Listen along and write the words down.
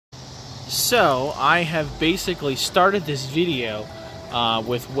So I have basically started this video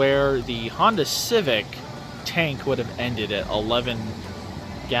with where the Honda Civic tank would have ended at 11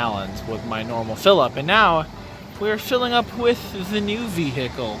 gallons with my normal fill up, and now we're filling up with the new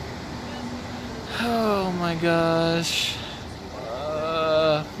vehicle. Oh my gosh.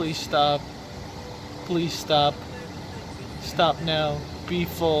 Please stop. Please stop. Stop now. Be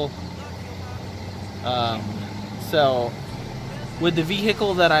full. So with the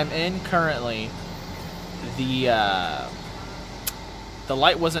vehicle that I'm in currently, the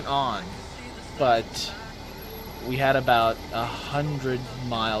light wasn't on, but we had about 100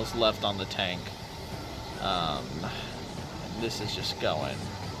 miles left on the tank. This is just going.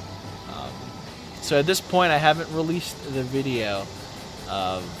 So at this point, I haven't released the video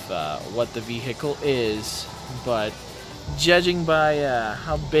of what the vehicle is, but judging by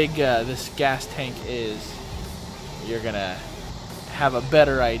how big this gas tank is, you're gonna have a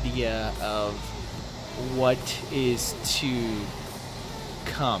better idea of what is to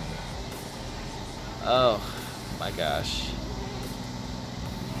come. Oh my gosh.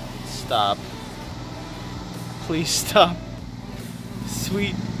 Stop. Please stop.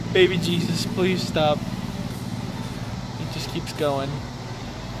 Sweet baby Jesus, please stop. It just keeps going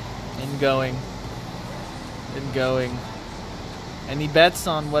and going and going. Any bets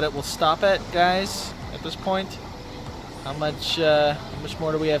on what it will stop at, guys, at this point? How much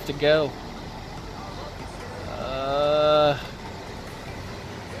more do we have to go?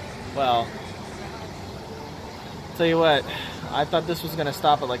 Well, tell you what, I thought this was gonna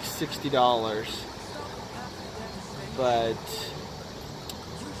stop at like $60, but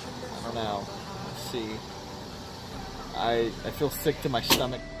I don't know. Let's see. I feel sick to my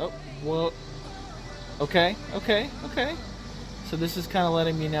stomach. Oh, well. Okay. So this is kind of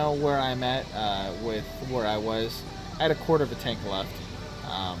letting me know where I'm at with where I was. I had a quarter of a tank left.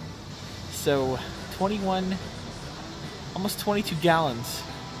 So 21, almost 22 gallons.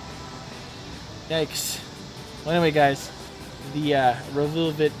 Yikes. Well, anyway, guys, the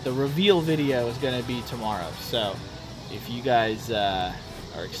reveal video is going to be tomorrow. So if you guys are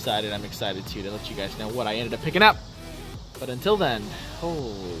excited, I'm excited too, to let you guys know what I ended up picking up. But until then,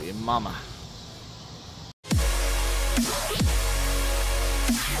 holy mama.